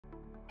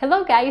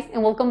Hello guys,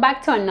 and welcome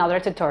back to another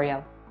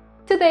tutorial.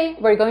 Today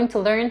we're going to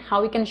learn how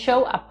we can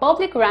show a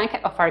public rank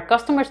of our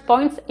customers'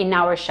 points in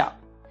our shop.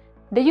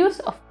 The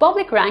use of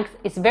public ranks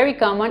is very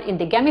common in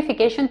the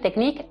gamification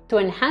technique to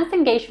enhance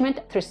engagement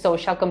through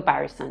social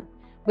comparison.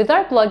 With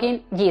our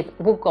plugin YITH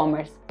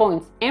WooCommerce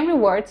Points and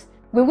Rewards,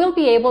 we will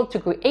be able to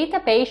create a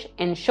page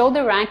and show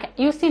the rank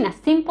using a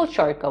simple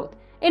shortcode,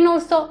 and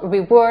also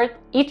reward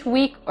each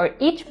week or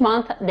each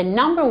month the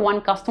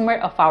 #1 customer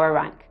of our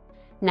rank.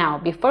 Now,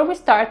 before we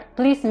start,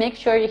 please make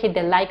sure you hit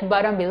the like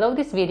button below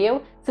this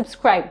video,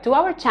 subscribe to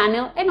our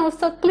channel, and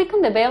also click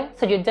on the bell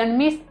so you don't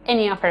miss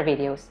any of our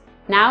videos.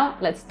 Now,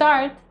 let's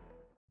start!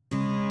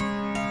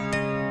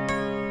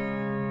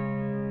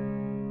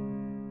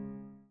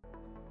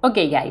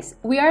 Okay guys,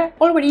 we are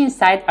already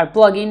inside our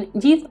plugin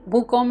YITH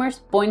WooCommerce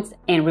Points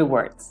and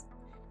Rewards.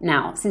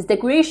 Now, since the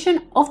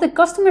creation of the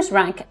customer's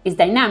rank is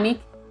dynamic,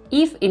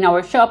 if in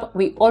our shop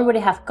we already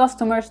have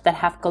customers that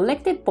have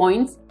collected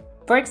points,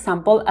 for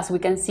example, as we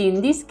can see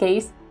in this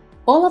case,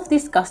 all of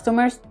these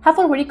customers have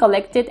already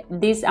collected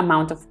this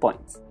amount of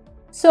points.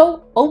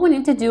 So all we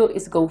need to do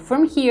is go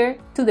from here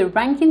to the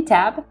ranking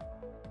tab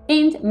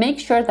and make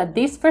sure that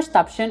this first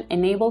option,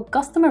 enable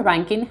customer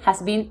ranking,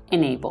 has been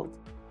enabled.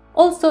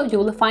 Also, you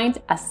will find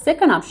a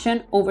second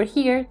option over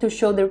here to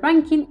show the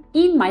ranking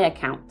in my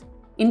account.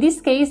 In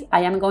this case,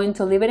 I am going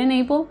to leave it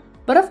enabled,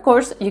 but of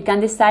course, you can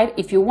decide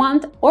if you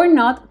want or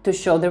not to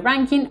show the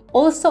ranking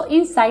also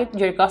inside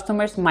your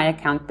customer's My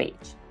Account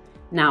page.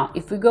 Now,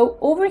 if we go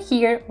over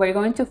here, we're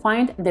going to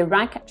find the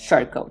rank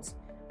shortcodes.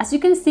 As you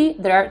can see,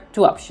 there are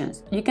two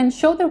options. You can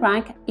show the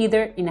rank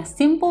either in a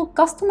simple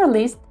customer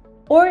list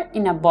or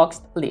in a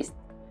boxed list.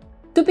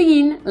 To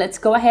begin, let's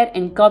go ahead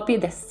and copy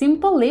the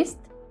simple list.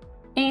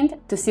 And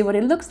to see what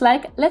it looks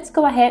like, let's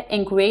go ahead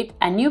and create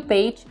a new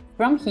page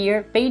from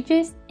here,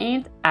 Pages,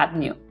 and Add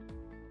New.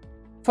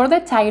 For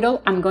the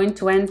title, I'm going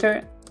to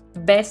enter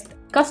Best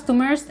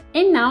Customers,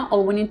 and now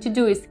all we need to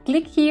do is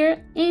click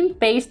here and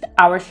paste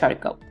our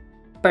shortcode.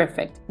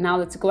 Perfect. Now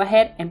let's go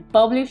ahead and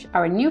publish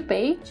our new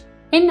page,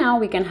 and now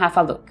we can have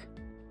a look.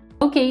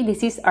 Okay,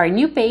 this is our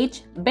new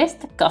page,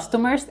 Best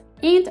Customers,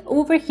 and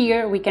over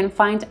here we can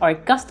find our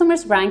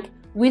customers rank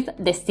with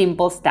the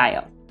simple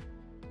style.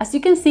 As you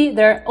can see,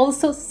 there are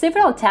also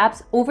several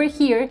tabs over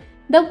here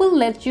that will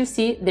let you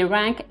see the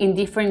rank in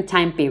different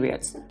time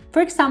periods.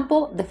 For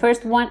example, the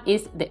first one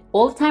is the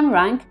all-time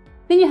rank,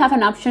 then you have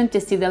an option to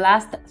see the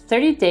last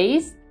 30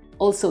 days,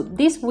 also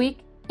this week,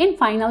 and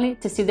finally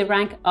to see the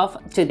rank of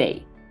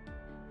today.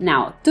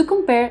 Now, to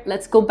compare,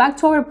 let's go back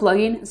to our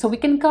plugin so we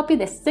can copy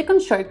the second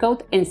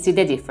shortcode and see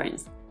the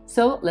difference.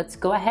 So let's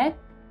go ahead.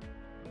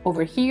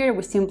 Over here,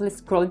 we simply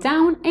scroll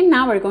down, and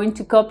now we're going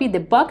to copy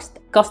the boxed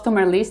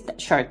customer list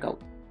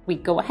shortcode. We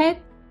go ahead,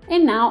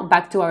 and now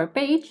back to our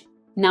page.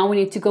 Now we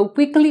need to go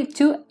quickly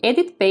to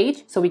Edit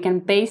Page so we can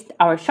paste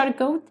our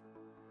shortcode.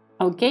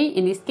 Okay,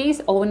 in this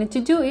case, all we need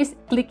to do is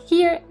click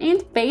here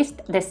and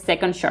paste the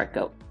second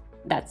shortcode.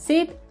 That's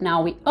it.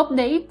 Now we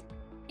update,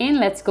 and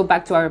let's go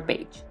back to our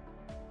page.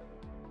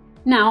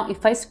 Now,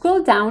 if I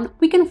scroll down,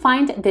 we can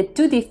find the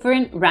two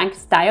different rank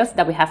styles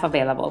that we have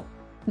available.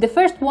 The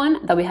first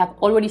one that we have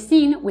already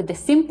seen with the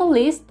simple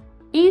list,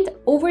 and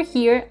over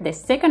here, the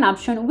second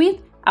option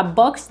with a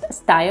boxed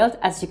style,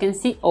 as you can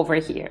see over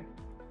here.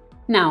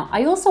 Now,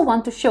 I also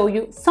want to show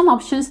you some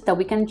options that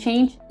we can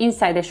change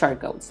inside the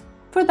shortcodes.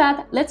 For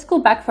that, let's go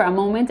back for a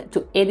moment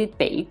to Edit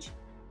Page.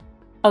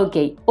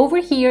 Okay, over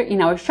here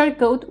in our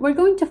shortcode, we're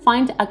going to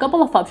find a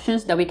couple of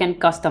options that we can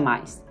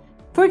customize.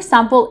 For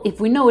example, if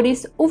we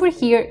notice over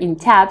here in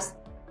tabs,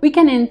 we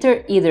can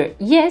enter either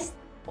yes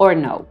or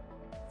no.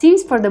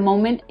 Since for the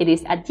moment it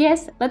is at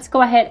yes, let's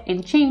go ahead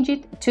and change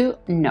it to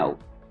no.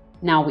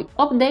 Now we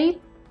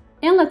update,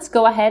 and let's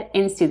go ahead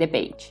and see the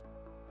page.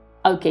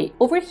 Okay,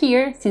 over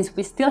here, since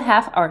we still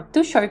have our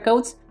two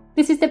shortcodes,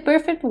 this is the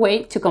perfect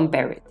way to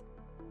compare it.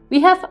 We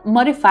have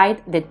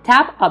modified the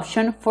tab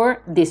option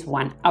for this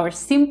one, our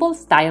simple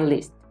style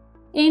list.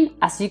 And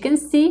as you can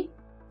see,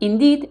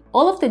 indeed,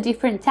 all of the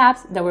different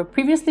tabs that were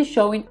previously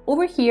showing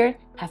over here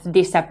have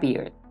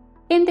disappeared.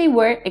 And they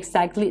were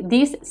exactly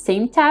these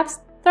same tabs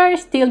that are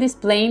still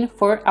displaying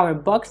for our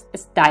box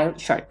style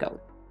shortcode.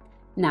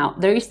 Now,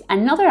 there is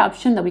another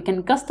option that we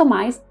can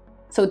customize.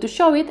 So to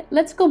show it,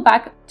 let's go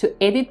back to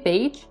Edit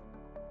Page.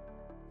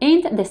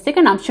 And the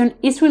second option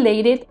is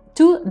related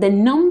to the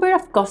number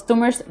of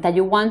customers that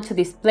you want to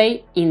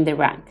display in the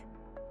rank.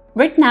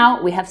 Right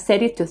now, we have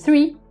set it to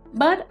 3,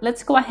 but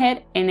let's go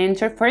ahead and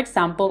enter, for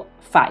example,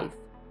 5.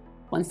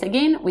 Once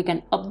again, we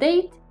can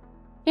update,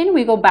 and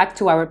we go back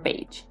to our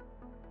page.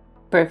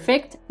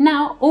 Perfect.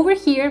 Now, over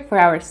here for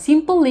our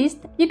simple list,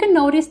 you can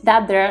notice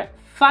that there are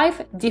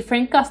 5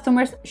 different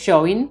customers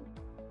showing,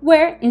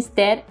 where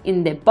instead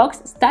in the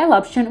box style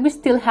option we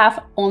still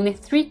have only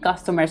 3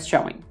 customers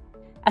showing.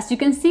 As you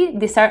can see,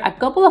 these are a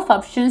couple of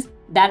options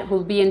that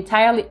will be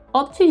entirely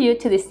up to you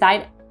to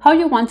decide how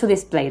you want to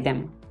display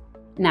them.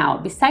 Now,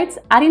 besides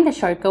adding the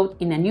shortcode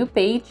in a new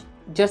page,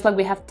 just like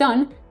we have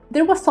done,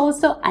 there was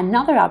also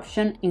another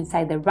option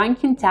inside the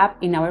ranking tab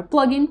in our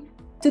plugin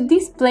to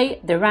display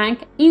the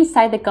rank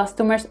inside the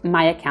customer's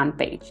My Account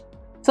page.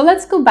 So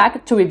let's go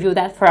back to review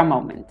that for a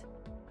moment.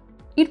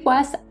 It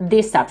was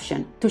this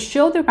option to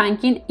show the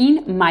ranking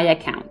in My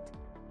Account.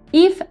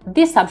 If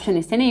this option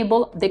is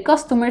enabled, the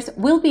customers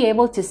will be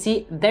able to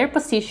see their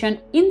position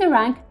in the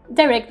rank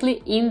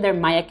directly in their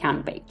My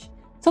Account page.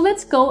 So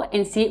let's go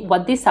and see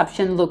what this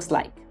option looks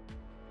like.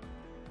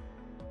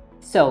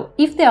 So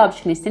if the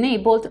option is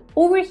enabled,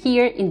 over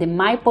here in the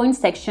My Points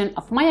section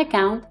of My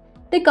Account,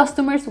 the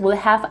customers will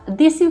have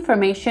this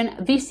information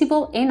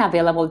visible and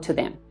available to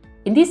them.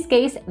 In this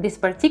case, this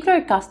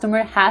particular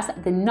customer has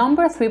the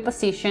number 3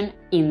 position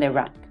in the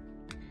rank.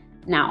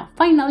 Now,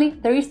 finally,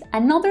 there is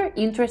another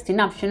interesting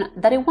option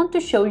that I want to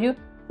show you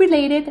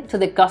related to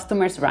the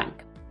customer's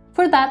rank.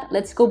 For that,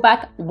 let's go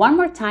back one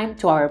more time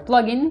to our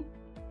plugin.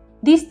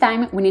 This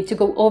time, we need to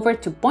go over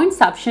to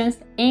Points Options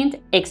and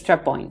Extra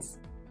Points.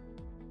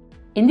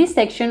 In this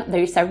section,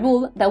 there is a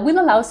rule that will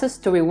allow us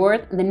to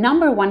reward the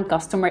number 1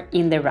 customer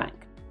in the rank.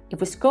 If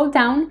we scroll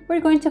down,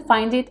 we're going to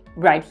find it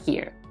right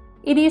here.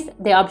 It is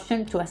the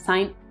option to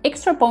assign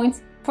extra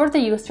points for the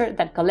user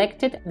that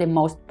collected the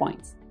most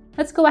points.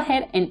 Let's go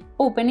ahead and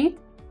open it.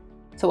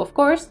 So of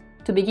course,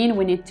 to begin,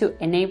 we need to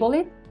enable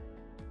it.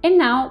 And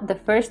now the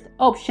first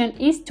option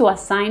is to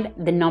assign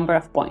the number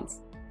of points.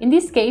 In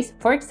this case,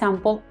 for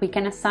example, we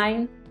can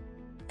assign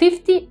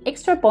 50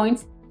 extra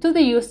points to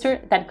the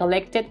user that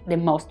collected the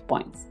most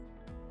points.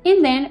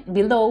 And then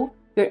below,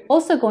 you're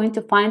also going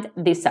to find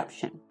this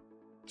option.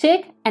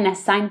 Check and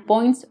assign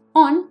points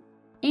on,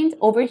 and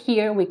over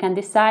here we can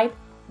decide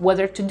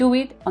whether to do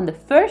it on the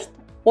first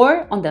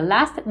or on the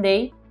last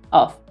day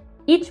of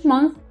each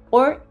month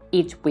or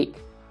each week.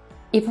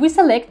 If we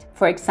select,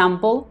 for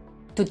example,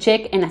 to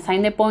check and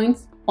assign the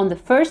points on the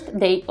first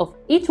day of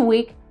each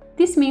week,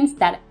 this means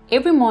that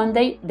every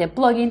Monday the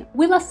plugin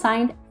will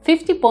assign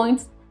 50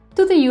 points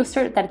to the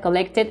user that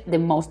collected the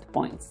most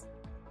points.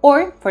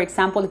 Or, for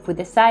example, if we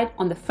decide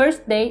on the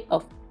first day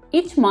of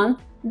each month,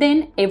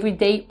 then every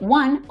day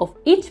 1 of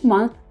each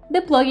month,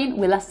 the plugin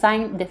will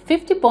assign the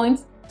 50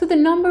 points to the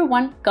number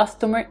 1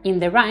 customer in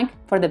the rank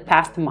for the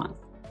past month.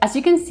 As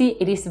you can see,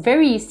 it is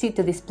very easy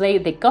to display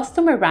the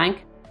customer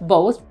rank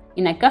both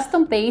in a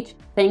custom page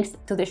thanks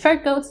to the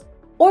shortcodes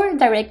or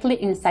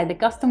directly inside the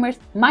customer's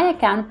My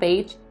Account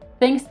page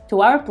thanks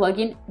to our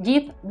plugin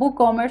YITH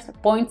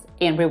WooCommerce Points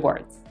and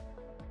Rewards.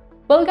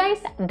 Well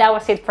guys, that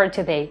was it for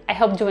today. I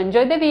hope you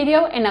enjoyed the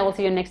video and I will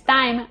see you next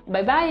time.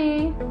 Bye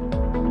bye!